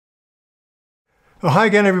Well, hi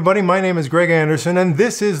again, everybody. My name is Greg Anderson, and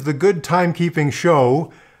this is the Good Timekeeping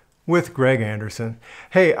Show with Greg Anderson.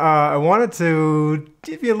 Hey, I wanted to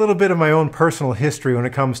give you a little bit of my own personal history when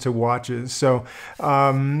it comes to watches. So,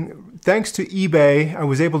 thanks to eBay, I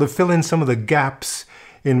was able to fill in some of the gaps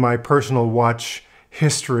in my personal watch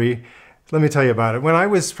history. Let me tell you about it. When I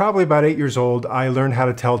was probably about 8 years old, I learned how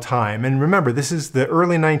to tell time. And remember, this is the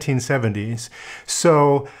early 1970s.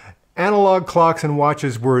 So, analog clocks and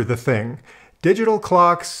watches were the thing. Digital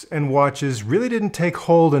clocks and watches really didn't take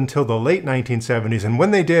hold until the late 1970s, and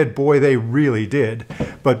when they did, boy, they really did.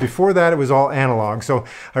 But before that, it was all analog. So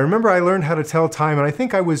I remember I learned how to tell time, and I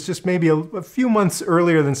think I was just maybe a few months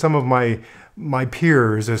earlier than some of my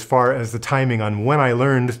peers as far as the timing on when I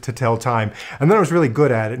learned to tell time. And then I was really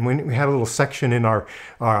good at it. And we had a little section in our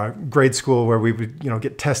grade school where we would,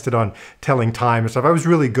 get tested on telling time and stuff. I was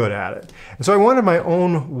really good at it. And so I wanted my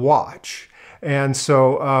own watch. And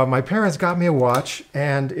so my parents got me a watch,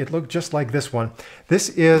 and it looked just like this one. This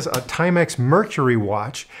is a Timex Mercury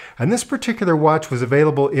watch, and this particular watch was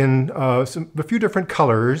available in a few different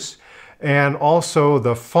colors, and also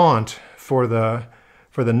the font for the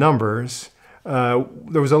numbers.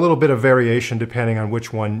 There was a little bit of variation depending on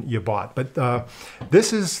which one you bought, but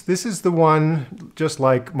this is the one just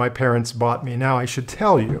like my parents bought me. Now I should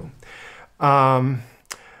tell you.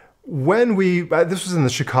 This was in the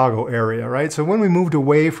Chicago area, right? So when we moved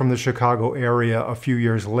away from the Chicago area a few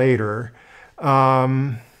years later,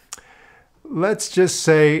 let's just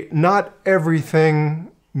say not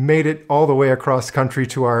everything made it all the way across country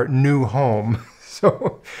to our new home.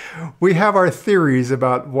 So we have our theories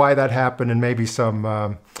about why that happened, and maybe some,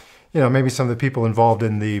 maybe some of the people involved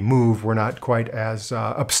in the move were not quite as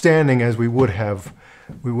upstanding as we would have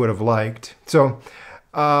liked. So.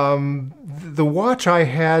 The watch I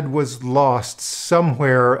had was lost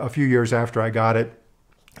somewhere a few years after I got it,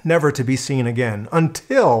 never to be seen again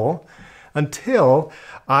until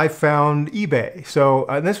I found eBay. So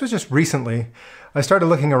this was just recently. I started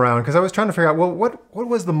looking around because I was trying to figure out, well, what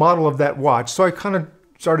was the model of that watch? So I kind of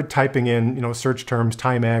started typing in, search terms,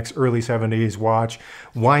 Timex, early 70s watch,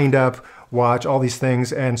 wind up watch, all these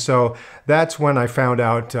things. And so that's when I found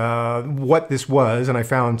out what this was, and I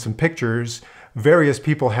found some pictures. Various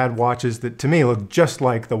people had watches that to me looked just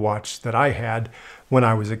like the watch that I had when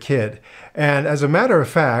I was a kid. And as a matter of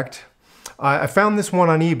fact, I found this one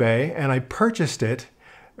on eBay, and I purchased it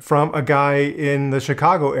from a guy in the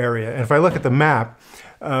Chicago area. And if I look at the map,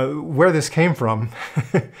 where this came from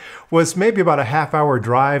was maybe about a half-hour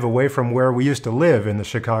drive away from where we used to live in the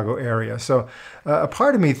Chicago area. So a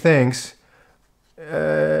part of me thinks,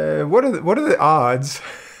 what are the odds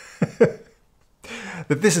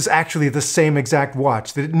that this is actually the same exact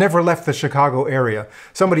watch, that it never left the Chicago area?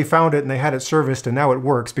 Somebody found it and they had it serviced, and now it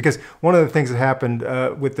works. Because one of the things that happened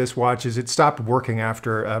with this watch is it stopped working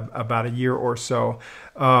after about a year or so.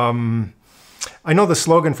 I know the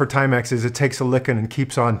slogan for Timex is "it takes a licking and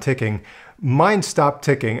keeps on ticking." Mine stopped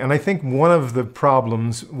ticking, and I think one of the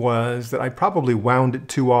problems was that I probably wound it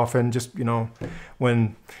too often. Just,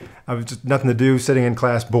 when I was just nothing to do, sitting in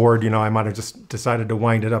class bored, I might have just decided to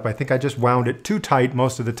wind it up. I think I just wound it too tight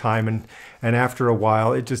most of the time, and after a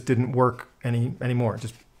while, it just didn't work anymore. It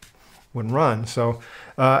just wouldn't run. So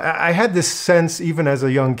I had this sense, even as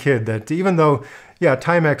a young kid, that even though, yeah,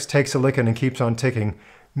 Timex takes a licking and keeps on ticking,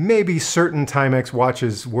 maybe certain Timex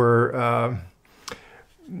watches were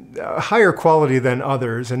higher quality than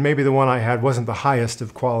others, and maybe the one I had wasn't the highest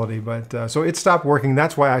of quality, but so it stopped working.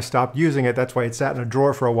 That's why I stopped using it. That's why it sat in a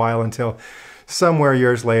drawer for a while until somewhere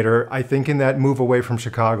years later, I think in that move away from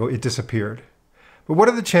Chicago, it disappeared. But what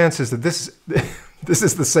are the chances that this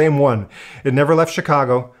is the same one? It never left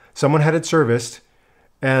Chicago. Someone had it serviced,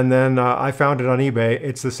 and then I found it on eBay.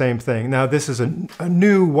 It's the same thing. Now, this is a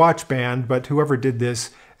new watch band, but whoever did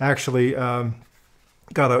this actually got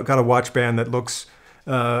a watch band that looks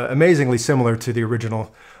amazingly similar to the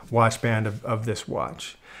original watch band of this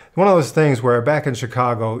watch. One of those things where back in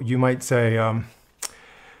Chicago, you might say,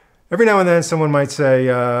 every now and then someone might say,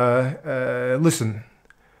 listen,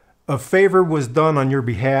 a favor was done on your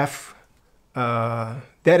behalf. That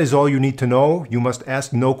is all you need to know. You must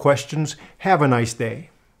ask no questions. Have a nice day.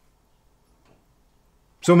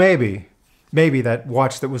 So maybe that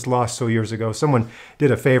watch that was lost so years ago, someone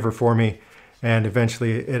did a favor for me, and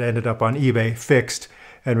eventually it ended up on eBay, fixed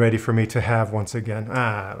and ready for me to have once again.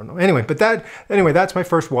 I don't know. Anyway, that's my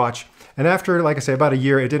first watch. And after, like I say, about a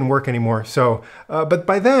year, it didn't work anymore. So, but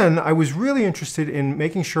by then, I was really interested in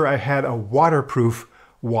making sure I had a waterproof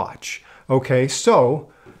watch. Okay,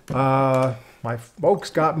 so my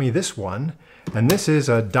folks got me this one, and this is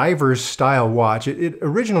a diver's style watch. It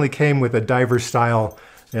originally came with a diver's style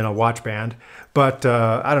in a watch band. But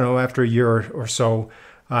I don't know, after a year or so,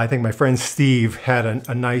 I think my friend Steve had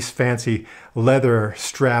a nice fancy leather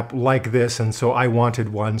strap like this, and so I wanted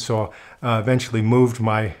one. So eventually moved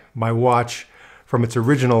my watch from its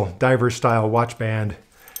original diver style watch band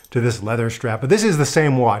to this leather strap. But this is the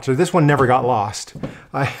same watch. So this one never got lost.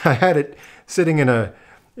 I had it sitting in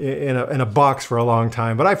a box for a long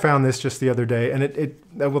time, but I found this just the other day, and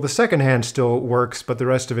well, the second hand still works, but the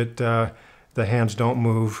rest of it, the hands don't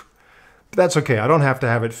move. But that's okay. I don't have to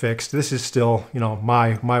have it fixed. This is still, you know,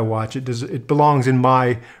 my watch. It belongs in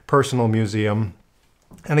my personal museum.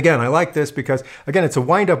 And again, I like this because, again, it's a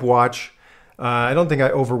wind-up watch. I don't think I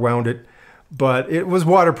overwound it, but it was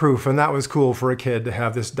waterproof, and that was cool for a kid to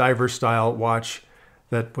have this diver-style watch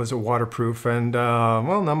that was waterproof. And,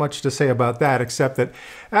 well, not much to say about that, except that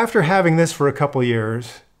after having this for a couple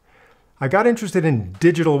years, I got interested in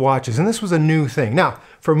digital watches, and this was a new thing. Now,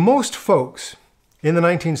 for most folks in the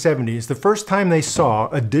 1970s, the first time they saw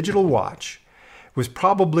a digital watch was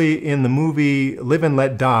probably in the movie Live and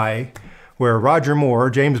Let Die, where Roger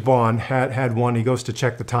Moore, James Bond, had one. He goes to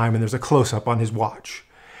check the time, and there's a close-up on his watch.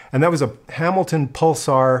 And that was a Hamilton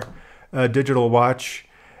Pulsar digital watch,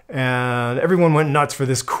 and everyone went nuts for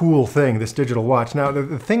this cool thing, this digital watch. Now,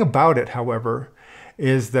 the thing about it, however,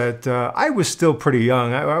 is that I was still pretty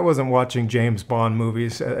young. I wasn't watching James Bond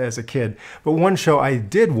movies as a kid. But one show I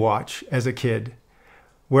did watch as a kid,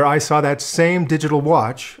 where I saw that same digital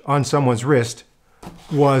watch on someone's wrist,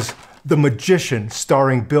 was The Magician,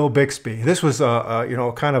 starring Bill Bixby. This was you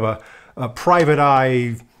know, kind of a private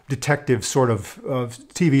eye detective sort of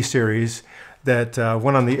TV series that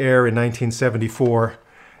went on the air in 1974.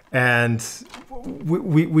 And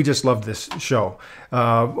we just loved this show.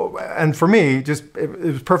 And for me, it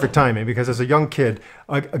was perfect timing, because as a young kid,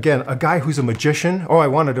 again, a guy who's a magician, oh, I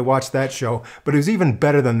wanted to watch that show. But it was even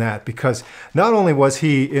better than that, because not only was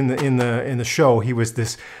he in the show, he was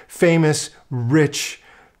this famous, rich,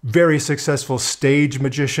 very successful stage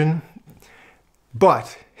magician,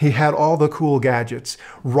 but he had all the cool gadgets,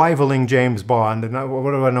 rivaling James Bond. And what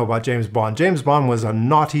do I know about James Bond? James Bond was a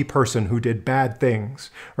naughty person who did bad things,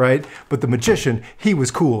 right? But the magician, he was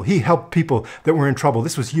cool. He helped people that were in trouble.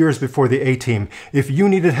 This was years before the A-Team. If you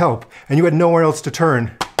needed help and you had nowhere else to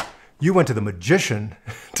turn, you went to the magician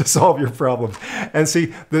to solve your problems. And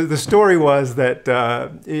see, the story was that,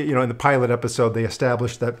 you know, in the pilot episode, they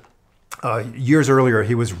established that years earlier,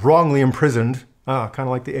 he was wrongly imprisoned, kind of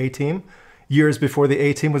like the A-Team. Years before the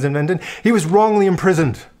A-Team was invented, he was wrongly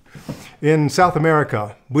imprisoned in South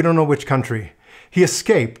America. We don't know which country. He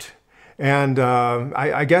escaped, and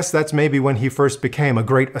I guess that's maybe when he first became a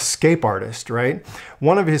great escape artist, right?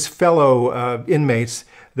 One of his fellow inmates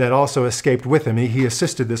that also escaped with him, he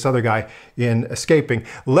assisted this other guy in escaping,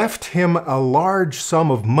 left him a large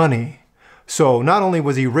sum of money. So not only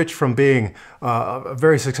was he rich from being a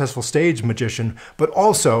very successful stage magician, but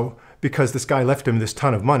also because this guy left him this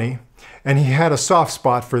ton of money, and he had a soft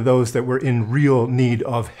spot for those that were in real need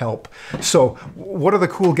of help. So what are the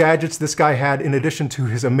cool gadgets this guy had, in addition to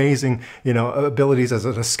his amazing, you know, abilities as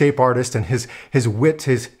an escape artist, and his wit,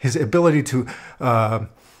 his ability to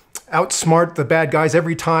outsmart the bad guys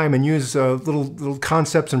every time, and use little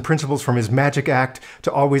concepts and principles from his magic act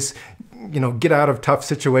to always, you know, get out of tough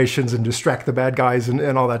situations and distract the bad guys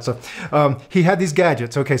and all that stuff. He had these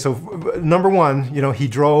gadgets. Okay, so number one, you know, he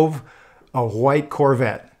drove a white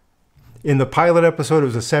Corvette. In the pilot episode, it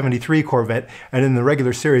was a 73 Corvette, and in the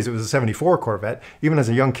regular series, it was a 74 Corvette. Even as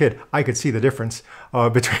a young kid, I could see the difference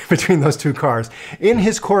between those two cars. In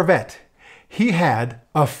his Corvette, he had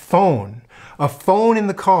a phone. A phone in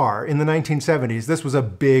the car in the 1970s. This was a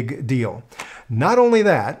big deal. Not only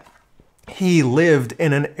that, he lived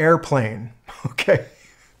in an airplane, okay?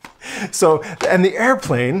 So, and the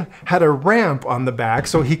airplane had a ramp on the back,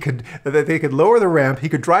 so they could lower the ramp. He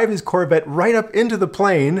could drive his Corvette right up into the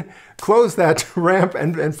plane, close that ramp,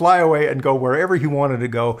 and fly away and go wherever he wanted to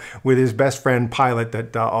go with his best friend pilot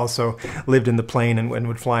that also lived in the plane and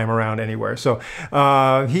would fly him around anywhere. So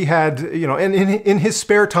he had, you know, in his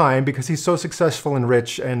spare time, because he's so successful and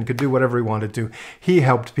rich and could do whatever he wanted to, he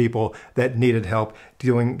helped people that needed help,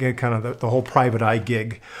 doing kind of the whole private eye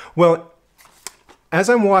gig. Well, as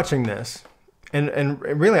I'm watching this, and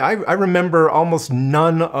really, I remember almost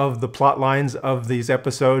none of the plot lines of these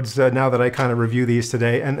episodes now that I kind of review these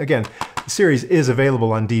today. And again, the series is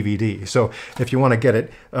available on DVD. So if you want to get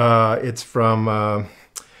it, it's from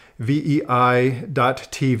VEI.TV.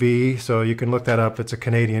 So you can look that up. It's a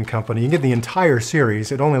Canadian company. You can get the entire series.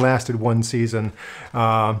 It only lasted one season.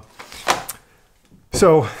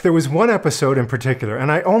 So there was one episode in particular,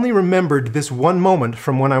 and I only remembered this one moment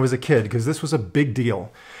from when I was a kid, because this was a big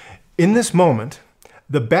deal. In this moment,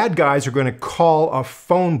 The bad guys are going to call a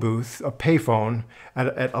phone booth, a payphone,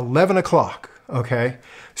 at 11 o'clock, okay?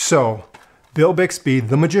 So Bill Bixby,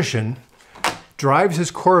 the magician, drives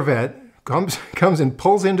his Corvette, comes and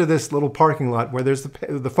pulls into this little parking lot where there's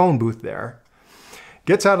the phone booth there,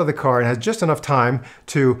 gets out of the car and has just enough time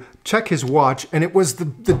to check his watch, and it was the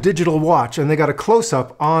digital watch, and they got a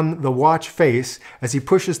close-up on the watch face as he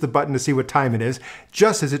pushes the button to see what time it is,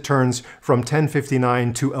 just as it turns from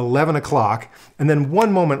 10:59 to 11 o'clock, and then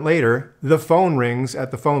 1 moment later, the phone rings at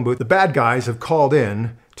the phone booth. The bad guys have called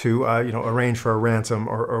in to arrange for a ransom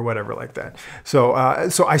or whatever like that. So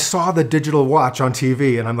I saw the digital watch on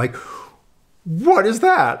TV, and I'm like, what is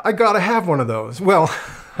that? I gotta have one of those. Well,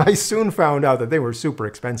 I soon found out that they were super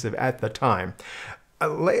expensive at the time.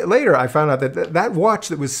 Later, I found out that that watch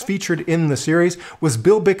that was featured in the series was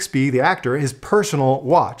Bill Bixby, the actor, his personal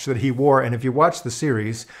watch that he wore. And if you watch the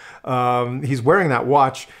series, he's wearing that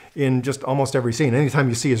watch in just almost every scene. Anytime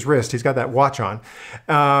you see his wrist, he's got that watch on.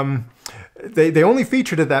 They only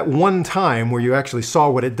featured it that one time where you actually saw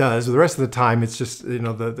what it does. The rest of the time, it's just,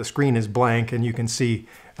 the screen is blank and you can see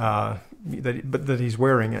that he's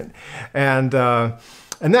wearing it. And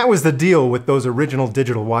that was the deal with those original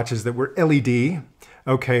digital watches that were LED.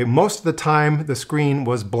 Okay, most of the time the screen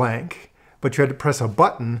was blank, but you had to press a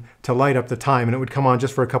button to light up the time, and it would come on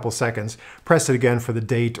just for a couple seconds. Press it again for the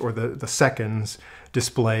date or the seconds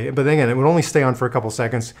display. But then again, it would only stay on for a couple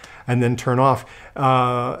seconds and then turn off.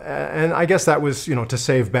 And I guess that was, to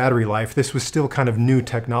save battery life. This was still kind of new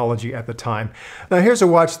technology at the time. Now here's a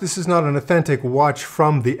watch. This is not an authentic watch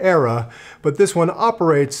from the era, but this one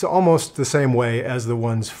operates almost the same way as the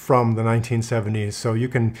ones from the 1970s. So you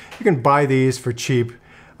can buy these for cheap.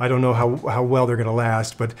 I don't know how well they're going to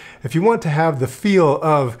last, but if you want to have the feel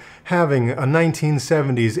of having a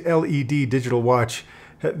 1970s LED digital watch,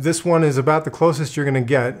 this one is about the closest you're going to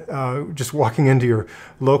get just walking into your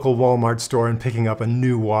local Walmart store and picking up a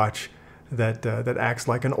new watch that acts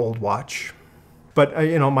like an old watch. But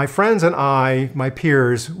my friends and I, my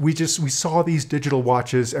peers, we saw these digital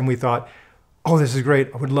watches and we thought, oh, this is great.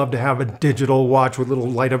 I would love to have a digital watch with little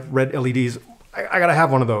light up red LEDs. I gotta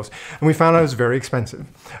have one of those. And we found out it was very expensive.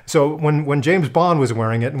 So when James Bond was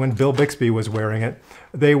wearing it and when Bill Bixby was wearing it,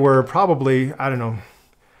 they were probably, I don't know,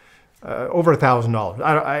 over $1,000.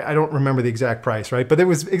 I don't remember the exact price, right? But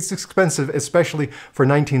it's expensive, especially for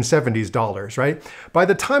 1970s dollars, right? By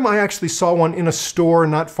the time I actually saw one in a store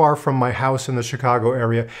not far from my house in the Chicago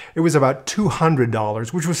area, it was about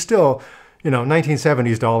 $200, which was still,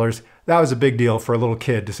 1970s dollars. That was a big deal for a little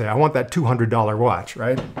kid to say, I want that $200 watch,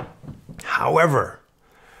 right? However,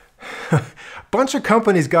 a bunch of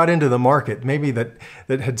companies got into the market, maybe that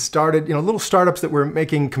had started, little startups that were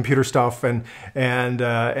making computer stuff, and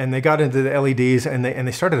they got into the LEDs, and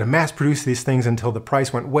they started to mass produce these things until the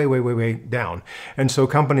price went way down. And so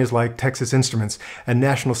companies like Texas Instruments and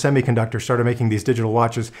National Semiconductor started making these digital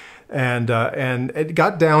watches, and it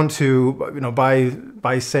got down to,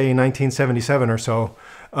 by say 1977 or so,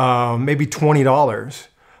 maybe $20.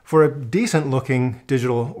 For a decent looking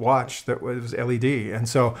digital watch that was LED. And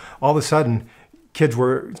so all of a sudden, kids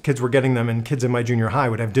were getting them, and kids in my junior high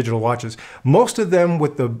would have digital watches. Most of them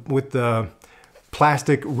with the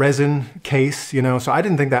plastic resin case, so I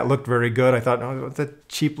didn't think that looked very good. I thought, oh, it's a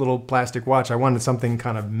cheap little plastic watch. I wanted something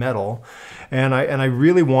kind of metal. And I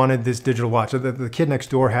really wanted this digital watch. The kid next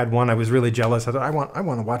door had one. I was really jealous. I thought, I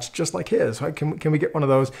want a watch just like his. Can we get one of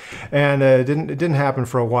those? And it didn't happen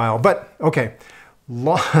for a while. But okay.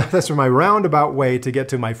 That's my roundabout way to get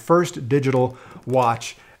to my first digital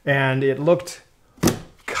watch, and it looked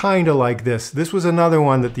kind of like this. This was another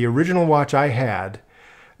one that the original watch I had,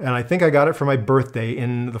 and I think I got it for my birthday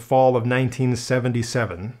in the fall of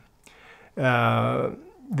 1977.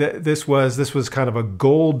 This was kind of a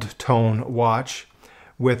gold tone watch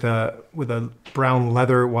with a brown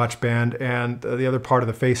leather watch band, and the other part of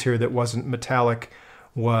the face here that wasn't metallic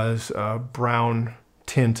was brown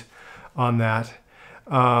tint on that.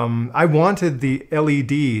 I wanted the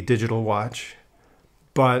LED digital watch,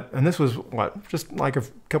 and this was just like a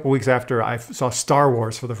couple weeks after I saw Star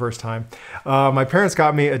Wars for the first time. My parents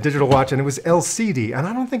got me a digital watch, and it was LCD, and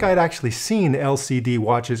I don't think I'd actually seen LCD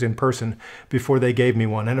watches in person before they gave me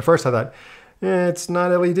one. And at first I thought, it's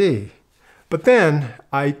not LED. But then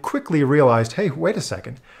I quickly realized, hey, wait a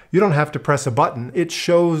second. You don't have to press a button. It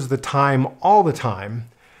shows the time all the time.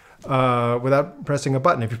 Without pressing a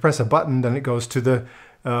button. If you press a button, then it goes to the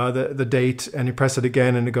date, and you press it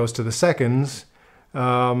again, and it goes to the seconds.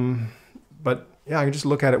 But yeah, I can just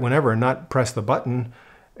look at it whenever and not press the button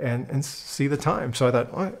and see the time. So I thought,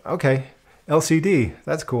 oh, okay, LCD,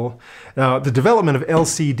 that's cool. Now, the development of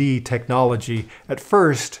LCD technology, at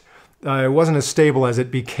first, it wasn't as stable as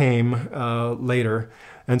it became later.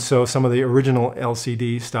 And so some of the original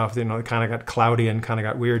LCD stuff, you know, it kind of got cloudy and kind of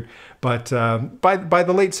got weird. But by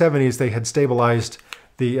the late 70s, they had stabilized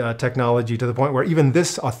the technology to the point where even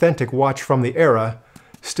this authentic watch from the era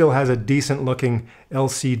still has a decent looking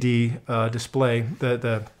LCD display,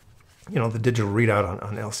 the digital readout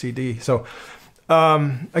on LCD. So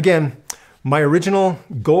again, my original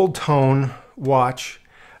gold tone watch,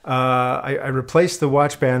 I replaced the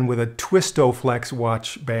watch band with a Twistoflex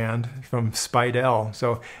watch band from Speidel.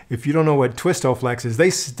 So if you don't know what Twistoflex is, they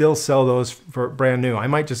still sell those for brand new. I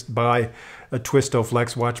might just buy a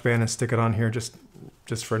Twistoflex watch band and stick it on here just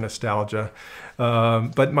for nostalgia.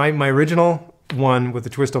 But my original one with the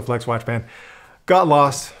Twistoflex watch band got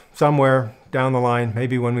lost somewhere down the line,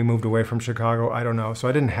 maybe when we moved away from Chicago, I don't know. So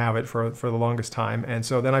I didn't have it for the longest time. And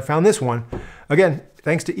so then I found this one. Again,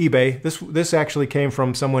 thanks to eBay. This actually came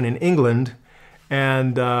from someone in England,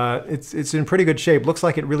 and it's in pretty good shape. Looks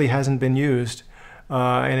like it really hasn't been used,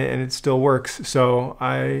 and it still works. So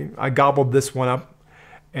I gobbled this one up,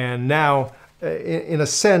 and now, in a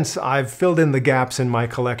sense, I've filled in the gaps in my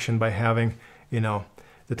collection by having, you know,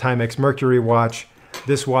 the Timex Mercury watch,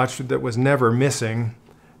 this watch that was never missing,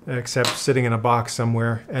 except sitting in a box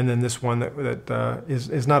somewhere, and then this one that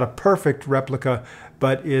is not a perfect replica,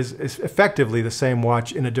 but is effectively the same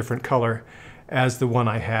watch in a different color as the one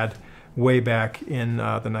I had way back in the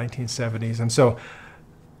 1970s. And so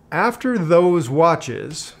after those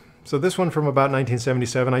watches, so this one from about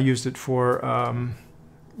 1977, I used it for,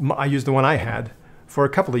 I used the one I had for a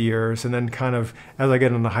couple of years, and then kind of as I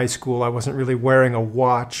get into high school, I wasn't really wearing a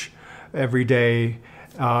watch every day.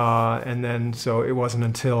 And then, so it wasn't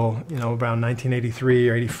until, you know, around 1983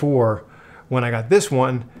 or 84 when I got this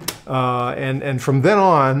one. And from then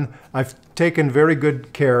on, I've taken very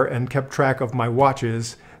good care and kept track of my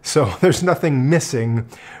watches. So there's nothing missing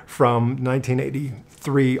from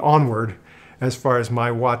 1983 onward as far as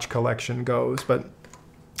my watch collection goes. But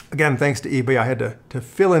again, thanks to eBay, I had to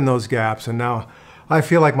fill in those gaps. And now I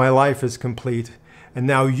feel like my life is complete. And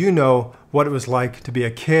now you know what it was like to be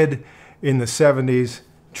a kid in the 70s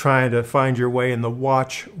trying to find your way in the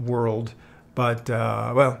watch world. But,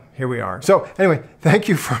 well, here we are. So anyway, thank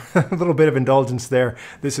you for a little bit of indulgence there.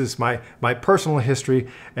 This is my personal history,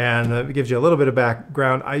 and it gives you a little bit of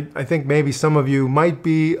background. I think maybe some of you might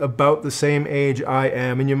be about the same age I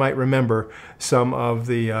am, and you might remember some of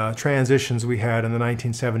the transitions we had in the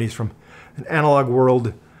 1970s from an analog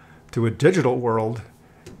world to a digital world,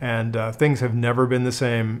 and things have never been the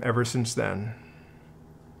same ever since then.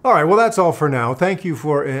 All right, well, that's all for now. Thank you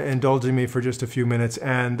for indulging me for just a few minutes.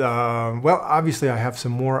 And, well, obviously I have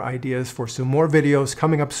some more ideas for some more videos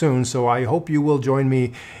coming up soon, so I hope you will join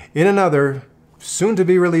me in another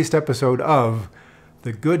soon-to-be-released episode of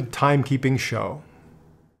The Good Timekeeping Show.